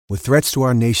With threats to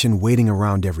our nation waiting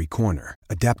around every corner,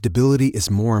 adaptability is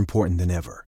more important than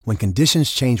ever. When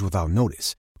conditions change without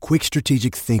notice, quick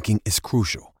strategic thinking is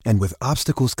crucial. And with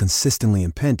obstacles consistently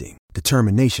impending,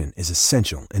 determination is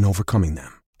essential in overcoming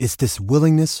them. It's this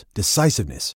willingness,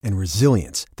 decisiveness, and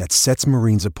resilience that sets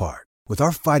Marines apart. With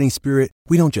our fighting spirit,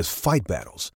 we don't just fight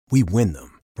battles, we win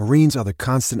them. Marines are the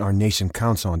constant our nation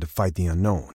counts on to fight the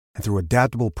unknown. And through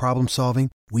adaptable problem solving,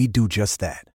 we do just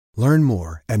that. Learn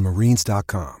more at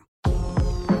marines.com.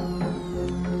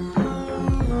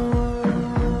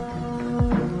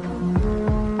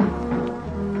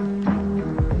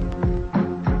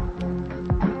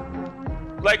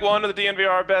 Leg one of the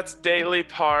DNVR Bets Daily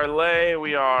Parlay.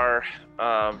 We are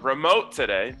remote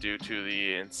today due to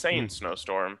the insane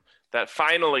snowstorm that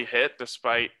finally hit,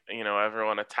 despite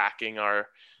everyone attacking our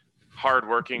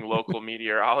hardworking local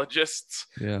meteorologists.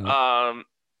 Yeah.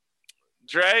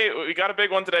 Dre, we got a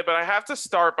big one today, but I have to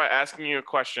start by asking you a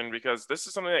question because this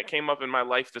is something that came up in my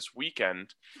life this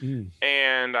weekend.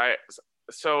 And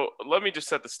so let me just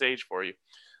set the stage for you.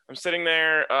 I'm sitting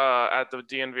there at the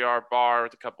DNVR bar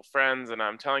with a couple friends, and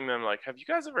I'm telling them, like, have you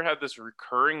guys ever had this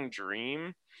recurring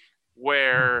dream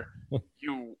where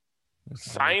you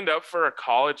signed up for a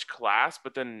college class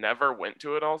but then never went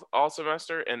to it all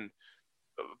semester? And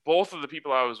both of the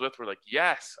people I was with were like,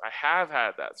 yes, I have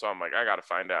had that. So I'm like, I got to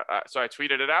find out. So I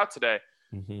tweeted it out today.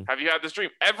 Have you had this dream?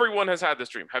 Everyone has had this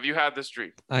dream. Have you had this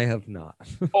dream? I have not.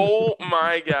 Oh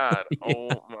my God.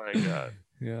 Oh my God.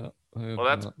 Yeah.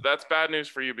 Well, that's bad news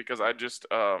for you because I just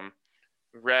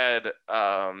read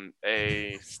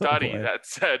a study that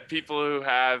said people who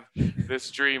have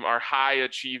this dream are high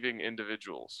achieving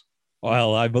individuals.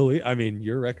 Well, I mean,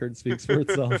 your record speaks for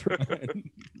itself, Ryan.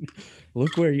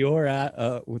 Look where you're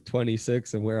at with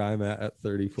 26 and where I'm at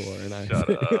 34. And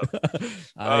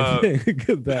I think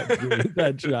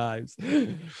that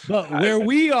jives. But where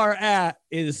we are at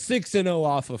is 6-0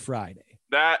 off of Friday.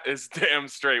 That is damn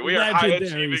straight. We are high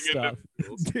achieving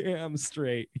individuals. Damn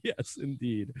straight. Yes,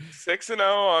 indeed. 6-0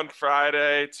 on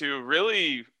Friday to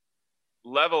really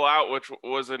level out, which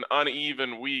was an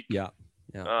uneven week. Yeah.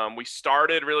 We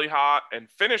started really hot and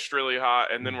finished really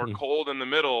hot, and then we're cold in the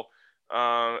middle.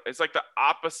 It's like the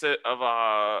opposite of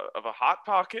a hot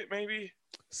pocket, maybe.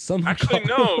 Actually,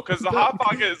 no, because the hot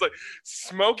pocket is like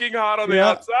smoking hot on the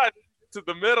outside. To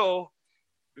the middle,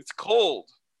 it's cold.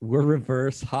 We're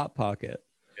reverse hot pocket.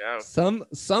 Yeah.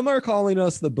 Some are calling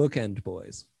us the bookend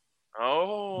boys.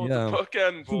 Oh, yeah. The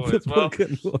bookend boys. The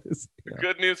bookend boys. Yeah.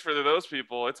 Good news for those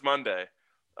people. It's Monday.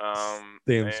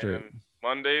 Damn straight.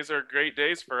 Mondays are great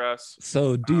days for us.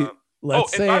 So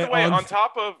let's say, and by the way, on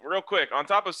top of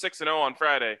 6-0 on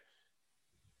Friday,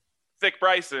 Thick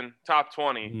Bryson, top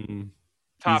 20,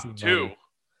 top easy 2,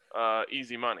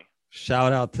 easy money.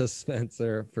 Shout out to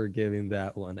Spencer for giving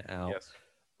that one out. Yes.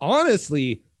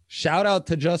 Honestly, shout out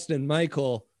to Justin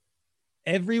Michael.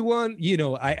 Everyone,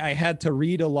 I had to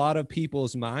read a lot of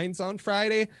people's minds on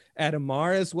Friday. Adam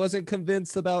Mares wasn't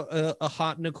convinced about a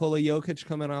hot Nikola Jokic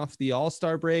coming off the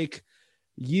All-Star break.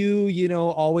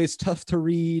 Always tough to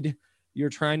read. You're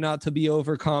trying not to be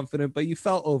overconfident, but you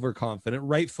felt overconfident,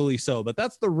 rightfully so. But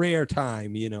that's the rare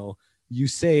time, you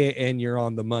say it and you're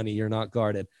on the money. You're not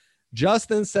guarded.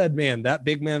 Justin said, man, that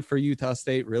big man for Utah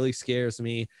State really scares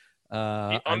me. He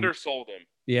undersold him.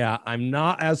 Yeah, I'm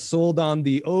not as sold on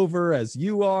the over as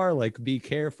you are. Like, be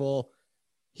careful.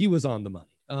 He was on the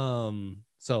money.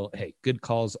 So, hey, good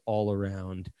calls all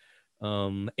around.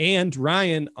 And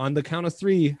Ryan, on the count of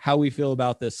 3, how we feel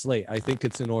about this slate. I think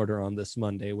it's in order on this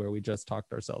Monday where we just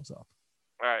talked ourselves up.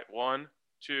 All right, 1,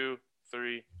 2,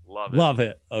 3. Love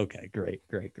it. Okay, great.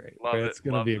 It's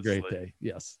going to be a great day.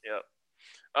 Yes. Yep.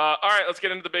 All right, let's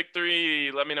get into the big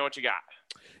 3. Let me know what you got.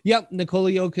 Yep,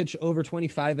 Nikola Jokic over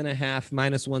 25.5,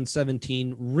 minus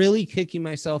 117. Really kicking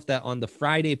myself that on the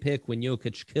Friday pick when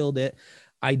Jokic killed it,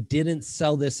 I didn't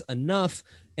sell this enough.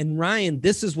 And Ryan,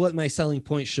 this is what my selling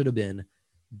point should have been.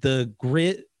 The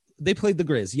Grizz, they played the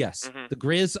Grizz, yes. The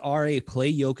Grizz are a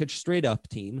play Jokic straight up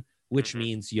team, which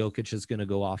means Jokic is going to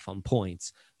go off on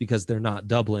points because they're not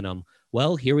doubling them.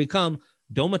 Well, here we come.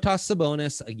 Domantas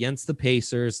Sabonis against the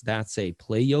Pacers. That's a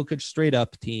play Jokic straight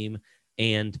up team.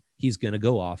 And he's going to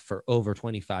go off for over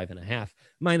 25.5,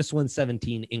 minus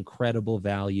 117. Incredible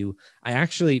value. I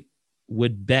actually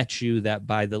would bet you that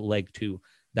by the leg 2,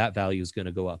 that value is going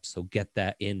to go up. So get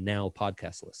that in now,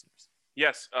 podcast listeners.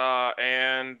 Yes.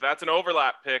 And that's an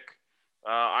overlap pick.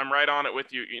 I'm right on it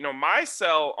with you. My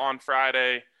sell on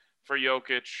Friday for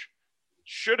Jokic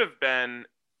should have been,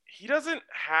 he doesn't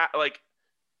have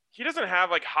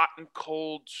like hot and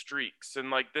cold streaks and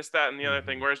like this, that, and the other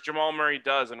thing, whereas Jamal Murray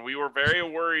does. And we were very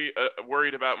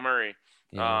worried about Murray.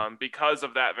 because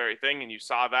of that very thing. And you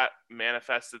saw that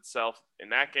manifest itself in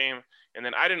that game. And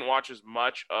then I didn't watch as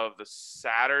much of the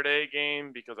Saturday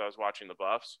game because I was watching the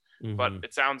Buffs. But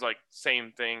it sounds like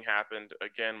same thing happened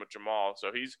again with Jamal.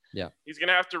 So he's going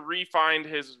to have to refine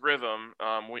his rhythm.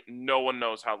 No one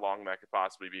knows how long that could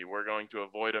possibly be. We're going to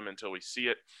avoid him until we see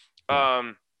it.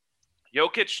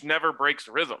 Jokic never breaks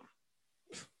rhythm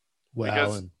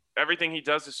because everything he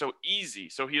does is so easy.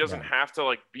 So he doesn't have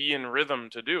to be in rhythm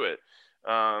to do it.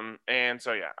 And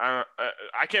so,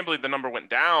 I can't believe the number went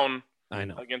down. I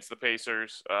know. Against the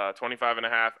Pacers,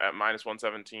 25.5 at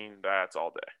 -117. That's all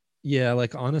day. Yeah,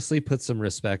 honestly, put some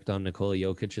respect on Nikola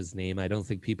Jokic's name. I don't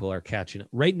think people are catching it.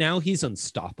 Right now, he's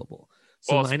unstoppable.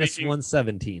 So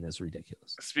 -117 is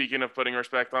ridiculous. Speaking of putting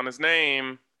respect on his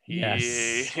name, he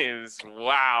is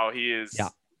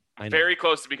very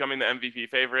close to becoming the MVP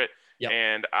favorite. Yep.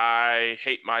 And I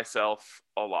hate myself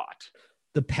a lot.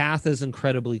 The path is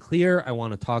incredibly clear. I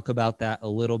want to talk about that a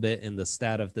little bit in the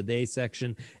stat of the day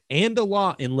section and a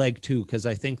lot in leg 2, because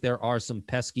I think there are some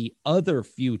pesky other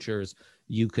futures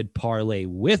you could parlay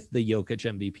with the Jokic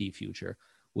MVP future,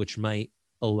 which might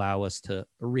allow us to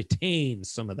retain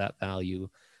some of that value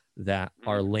that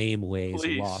our lame ways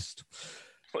lost.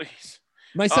 Please.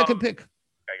 My second pick.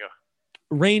 There you go.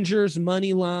 Rangers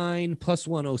money line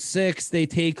 +106. They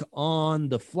take on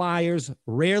the Flyers.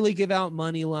 Rarely give out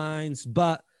money lines,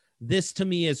 but this to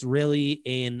me is really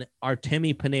an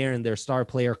Artemi Panarin, their star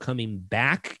player, coming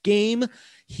back game.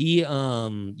 He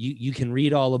you can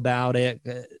read all about it.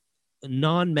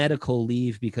 Non-medical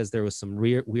leave because there was some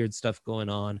weird stuff going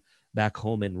on back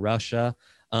home in Russia.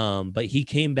 But he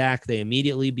came back. They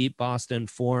immediately beat Boston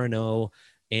 4-0.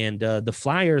 And the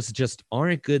Flyers just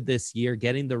aren't good this year.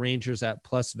 Getting the Rangers at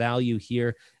plus value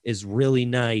here is really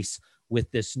nice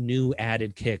with this new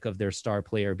added kick of their star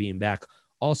player being back.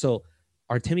 Also,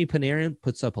 Artemi Panarin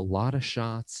puts up a lot of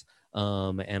shots,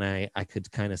 and I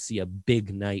could kind of see a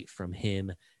big night from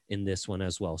him in this one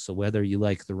as well. So whether you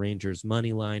like the Rangers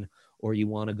money line or you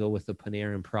want to go with the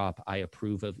Panarin prop, I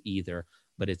approve of either.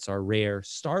 But it's our rare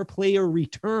star player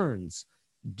returns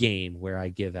game where I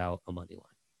give out a money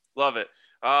line. Love it.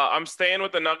 I'm staying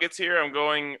with the Nuggets here. I'm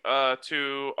going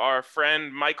to our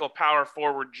friend Michael Power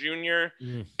Forward Jr.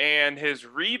 And his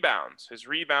rebounds. His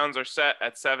rebounds are set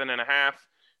at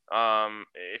 7.5.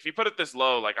 If you put it this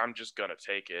low, I'm just going to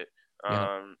take it.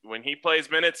 When he plays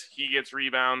minutes, he gets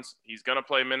rebounds. He's going to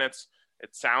play minutes.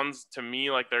 It sounds to me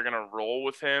like they're going to roll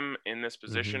with him in this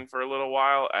position for a little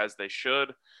while, as they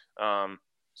should.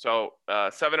 So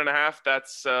 7.5,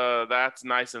 that's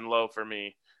nice and low for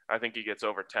me. I think he gets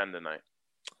over 10 tonight.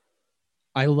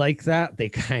 I like that. They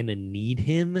kind of need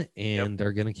him, and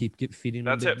they're going to keep feeding him.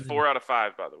 That's it. 4 out of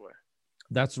 5, by the way.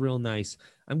 That's real nice.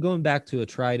 I'm going back to a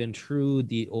tried and true,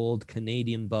 the old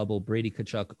Canadian bubble, Brady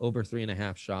Tkachuk, over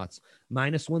 3.5 shots,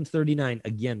 -139.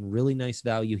 Again, really nice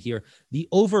value here. The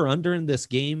over-under in this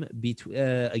game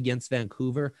against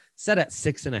Vancouver set at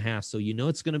 6.5. So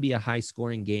it's going to be a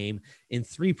high-scoring game. In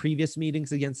 3 previous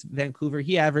meetings against Vancouver,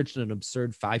 he averaged an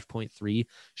absurd 5.3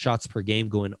 shots per game,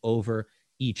 going over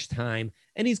each time,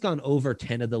 and he's gone over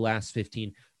 10 of the last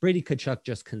 15. Brady Tkachuk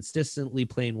just consistently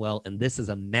playing well, and this is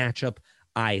a matchup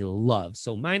I love.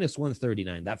 So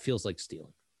 -139, that feels like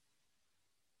stealing.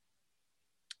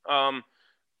 I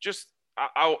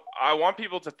want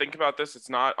people to think about this. It's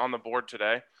not on the board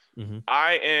today.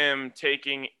 I am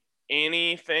taking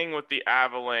anything with the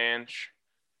Avalanche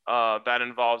that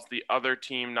involves the other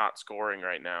team not scoring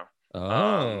right now.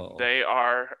 They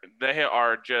are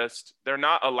they're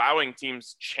not allowing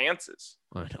teams chances.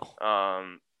 I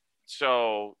know.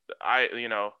 So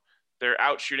they're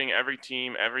out shooting every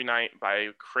team every night by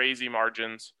crazy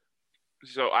margins.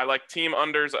 So I like team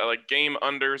unders. I like game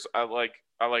unders. I like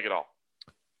it all.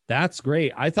 That's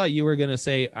great. I thought you were going to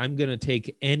say, I'm going to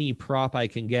take any prop I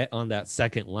can get on that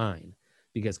second line,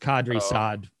 because Kadri,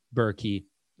 Saad, Berkey,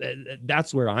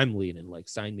 that's where I'm leaning.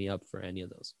 Sign me up for any of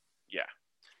those. Yeah.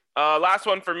 Last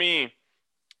one for me.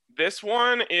 This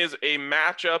one is a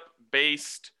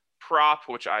matchup-based prop,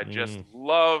 which I just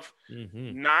love.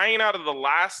 9 out of the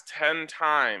last 10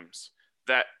 times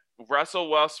that Russell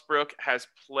Westbrook has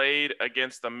played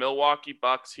against the Milwaukee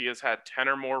Bucks, he has had 10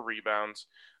 or more rebounds.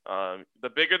 The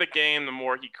bigger the game, the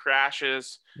more he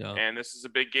crashes. Yeah. And this is a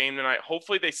big game tonight.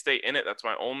 Hopefully they stay in it. That's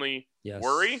my only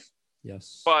worry.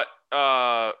 Yes. But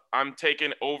I'm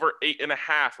taking over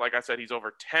 8.5. Like I said, he's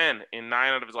over 10 in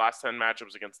 9 out of his last 10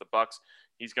 matchups against the Bucks.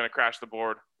 He's going to crash the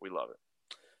board. We love it.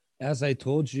 As I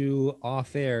told you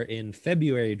off air, in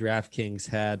February, DraftKings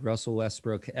had Russell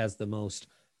Westbrook as the most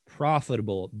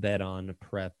profitable bet on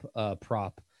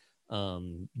prop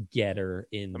getter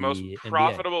in the most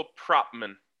profitable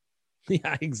propman.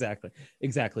 Yeah,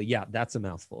 exactly. Yeah, that's a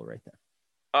mouthful right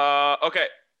there. Okay,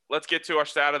 let's get to our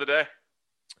stat of the day.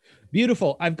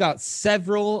 Beautiful. I've got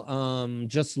several.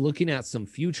 Just looking at some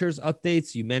futures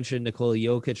updates. You mentioned Nikola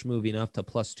Jokic moving up to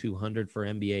plus 200 for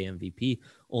NBA MVP.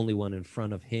 Only one in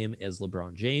front of him is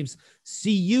LeBron James.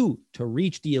 CU to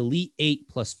reach the Elite Eight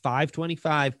plus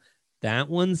 525. That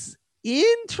one's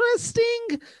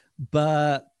interesting,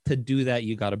 but to do that,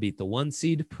 you got to beat the 1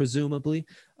 seed, presumably.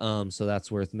 So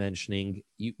that's worth mentioning.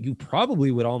 You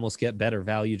probably would almost get better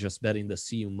value just betting the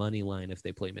CU money line if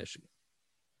they play Michigan.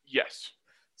 Yes.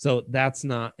 So that's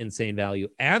not insane value.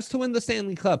 Avs to win the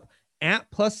Stanley Cup at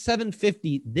plus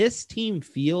 750. This team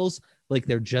feels like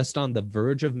they're just on the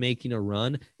verge of making a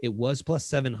run. It was plus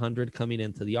 700 coming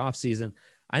into the offseason.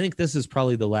 I think this is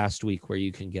probably the last week where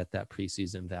you can get that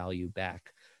preseason value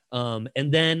back. And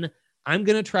then I'm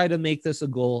going to try to make this a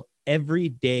goal every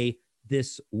day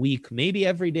this week, maybe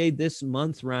every day this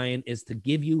month, Ryan, is to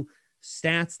give you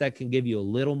stats that can give you a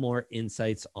little more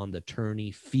insights on the tourney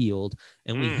field.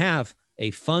 And we have a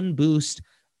fun boost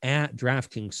at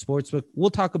DraftKings Sportsbook.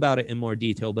 We'll talk about it in more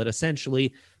detail, but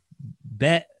essentially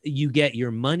you get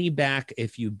your money back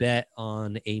if you bet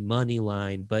on a money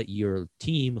line, but your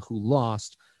team who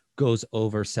lost goes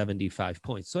over 75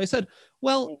 points. So I said,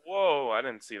 well, whoa, I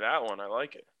didn't see that one. I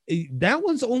like it. That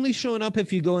one's only showing up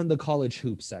if you go in the college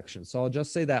hoop section. So I'll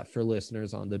just say that for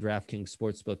listeners on the DraftKings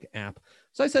Sportsbook app.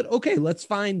 So I said, okay, let's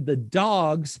find the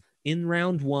dogs in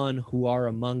round one who are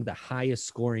among the highest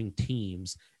scoring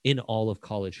teams in all of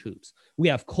college hoops. We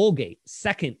have Colgate,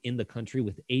 second in the country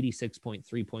with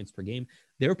 86.3 points per game.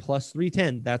 They're plus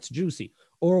 310. That's juicy.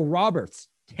 Oral Roberts,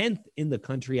 10th in the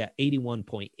country at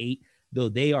 81.8, though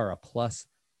they are a plus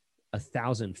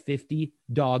 1,050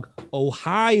 dog.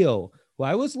 Ohio. Well,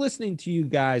 I was listening to you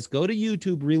guys. Go to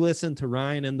YouTube, re-listen to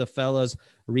Ryan and the fellas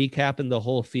recapping the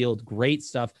whole field. Great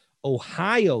stuff.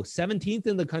 Ohio, 17th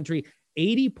in the country,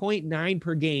 80.9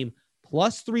 per game,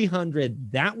 plus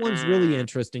 300. That one's really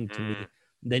interesting to me.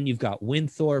 Then you've got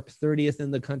Winthrop, 30th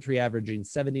in the country, averaging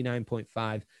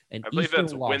 79.5. And I believe Eastern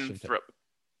that's Washington. Winthrop.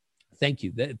 Thank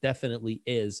you. That definitely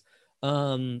is.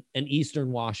 And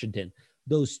Eastern Washington.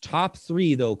 Those top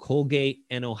three, though, Colgate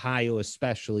and Ohio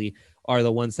especially, are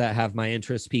the ones that have my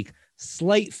interest peak.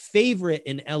 Slight favorite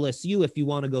in LSU if you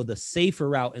want to go the safer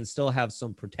route and still have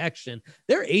some protection.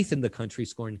 They're 8th in the country,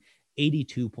 scoring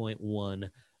 82.1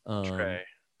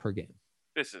 per game.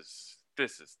 This is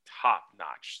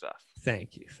top-notch stuff.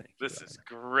 Thank you. This is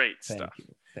great stuff.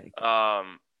 Thank you.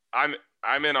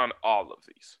 I'm in on all of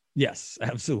these. Yes,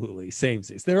 absolutely. Same.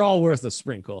 They're all worth a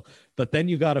sprinkle, but then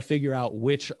you got to figure out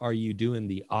which are you doing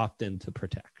the opt-in to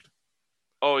protect.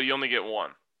 Oh, you only get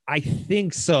one. I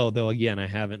think so, though. Again, I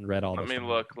haven't read all. Let me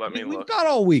look. We've got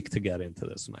all week to get into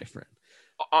this, my friend.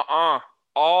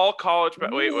 All college.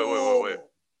 Wait.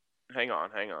 Hang on.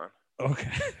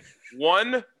 Okay.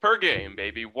 One per game,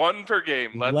 baby. One per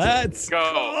game. Let's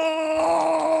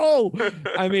go.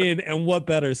 I mean, and what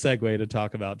better segue to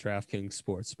talk about DraftKings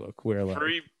Sportsbook? Where like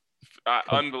free,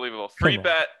 unbelievable free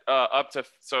bet up to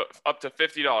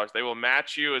 $50. They will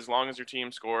match you as long as your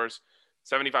team scores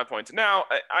 75 points. Now,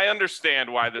 I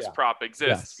understand why this prop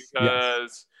exists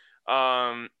because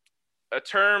a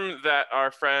term that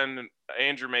our friend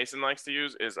Andrew Mason likes to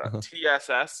use is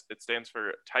TSS. It stands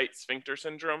for tight sphincter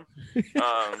syndrome.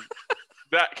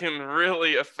 That can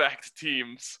really affect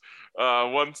teams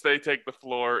once they take the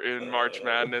floor in March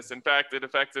Madness. In fact, it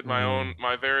affected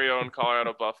my very own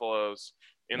Colorado Buffaloes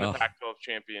in the Pac-12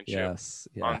 championship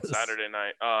on Saturday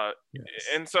night.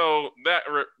 And so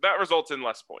that results in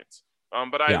less points.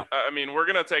 But I mean, we're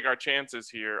going to take our chances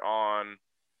here on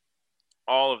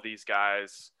all of these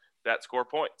guys that score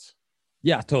points.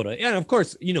 Yeah, totally. And of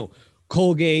course,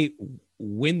 Colgate,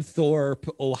 Winthrop,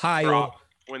 Ohio.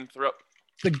 Winthrop.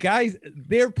 The guys,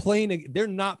 they're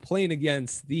not playing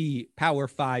against the Power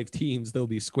 5 teams they'll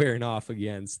be squaring off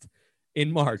against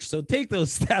in March. So take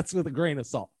those stats with a grain of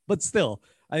salt. But still,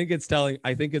 I think it's telling.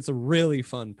 I think it's a really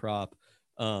fun prop.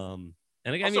 And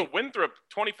again, also Winthrop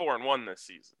 24-1 this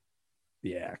season.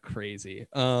 Yeah, crazy.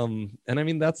 And I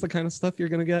mean, that's the kind of stuff you're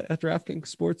going to get at DraftKings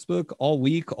Sportsbook all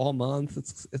week, all month.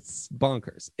 It's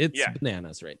bonkers. It's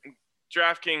bananas, right?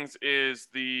 DraftKings is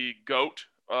the GOAT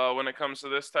when it comes to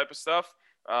this type of stuff.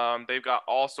 They've got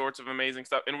all sorts of amazing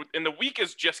stuff. And the week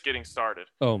is just getting started.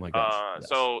 Oh my gosh. Yes.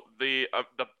 So the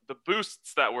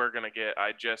boosts that we're going to get,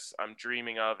 I'm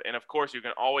dreaming of. And of course, you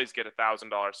can always get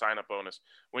 $1,000 sign-up bonus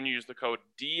when you use the code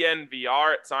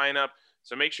DNVR at sign-up.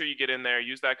 So make sure you get in there,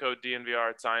 use that code DNVR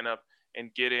at sign up,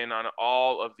 and get in on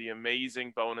all of the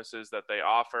amazing bonuses that they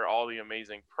offer, all the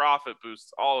amazing profit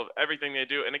boosts, everything they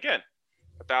do. And again,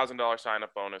 $1,000 sign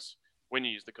up bonus when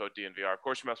you use the code DNVR. Of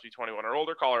course, you must be 21 or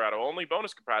older. Colorado only.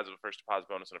 Bonus comprised of a first deposit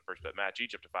bonus and a first bet match,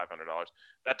 each up to $500.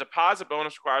 That deposit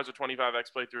bonus requires a 25x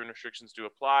playthrough and restrictions do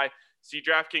apply. See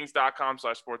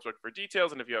DraftKings.com/sportsbook for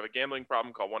details. And if you have a gambling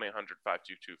problem, call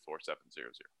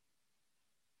 1-800-522-4700.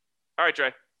 All right,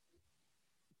 Trey.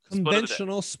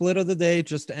 Conventional split of the day,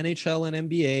 just NHL and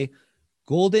NBA.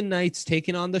 Golden Knights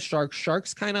taking on the Sharks.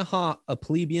 Sharks kind of hot. A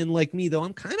plebeian like me, though,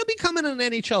 I'm kind of becoming an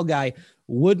NHL guy.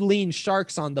 Would lean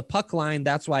Sharks on the puck line.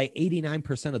 That's why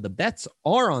 89% of the bets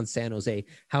are on San Jose.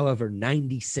 However,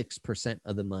 96%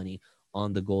 of the money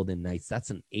on the Golden Knights.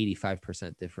 That's an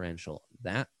 85% differential.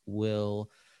 That will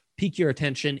pique your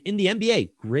attention. In the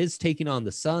NBA, Grizz taking on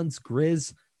the Suns.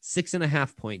 Grizz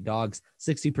 6.5-point dogs.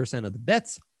 60% of the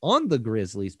bets on the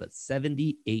Grizzlies, but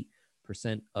 78%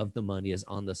 of the money is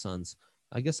on the Suns.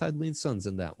 I guess I'd lean Suns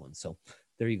in that one. So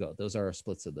there you go. Those are our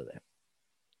splits of the day.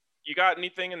 You got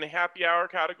anything in the happy hour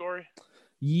category?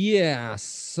 Yeah.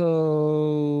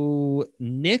 So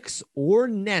Knicks or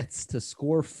Nets to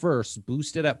score first,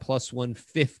 boosted at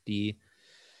 +150.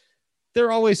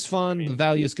 They're always fun. The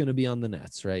value is going to be on the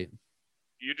Nets, right?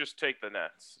 You just take the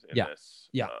Nets in this.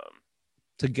 Yeah.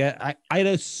 To get, I'd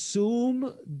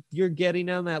assume you're getting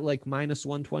them at like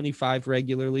 -125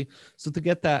 regularly. So to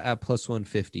get that at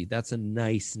 +150, that's a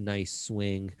nice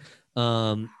swing.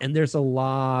 And there's a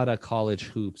lot of college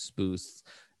hoops boosts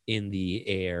in the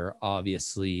air,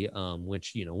 obviously,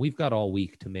 which, you know, we've got all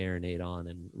week to marinate on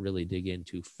and really dig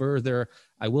into further.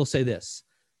 I will say this,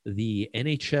 the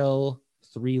NHL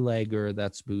 3-legger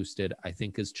that's boosted, I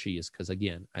think is cheese. Cause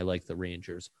again, I like the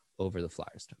Rangers over the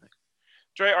Flyers tonight.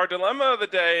 Trey, our dilemma of the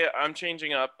day, I'm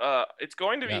changing up. It's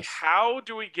going to be how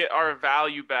do we get our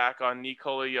value back on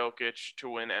Nikola Jokic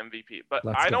to win MVP? But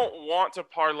I don't want to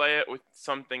parlay it with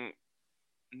something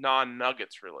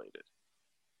non-Nuggets related.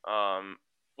 I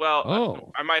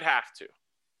might have to.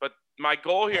 But my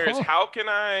goal here is how can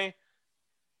I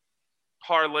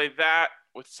parlay that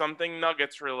with something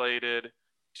Nuggets related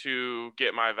to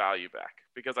get my value back?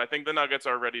 Because I think the Nuggets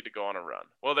are ready to go on a run.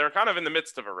 Well, they're kind of in the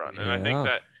midst of a run. And I think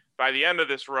that by the end of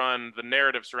this run, the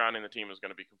narrative surrounding the team is going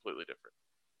to be completely different.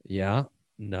 Yeah.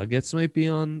 Nuggets might be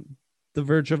on the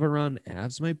verge of a run.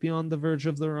 Avs might be on the verge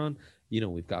of the run. You know,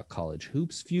 we've got college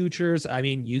hoops futures. I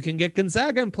mean, you can get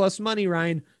Gonzaga and plus money,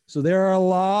 Ryan. So there are a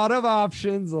lot of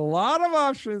options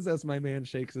as my man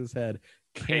shakes his head.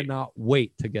 Cannot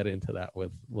wait to get into that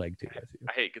with leg two with you.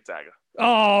 I hate Gonzaga.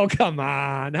 Oh, come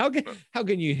on. How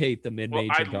can you hate the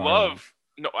mid-major?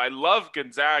 I love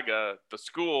Gonzaga, the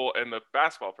school and the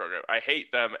basketball program. I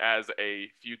hate them as a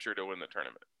future to win the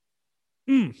tournament.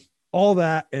 All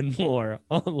that and more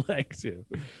on leg two.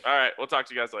 All right. We'll talk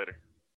to you guys later.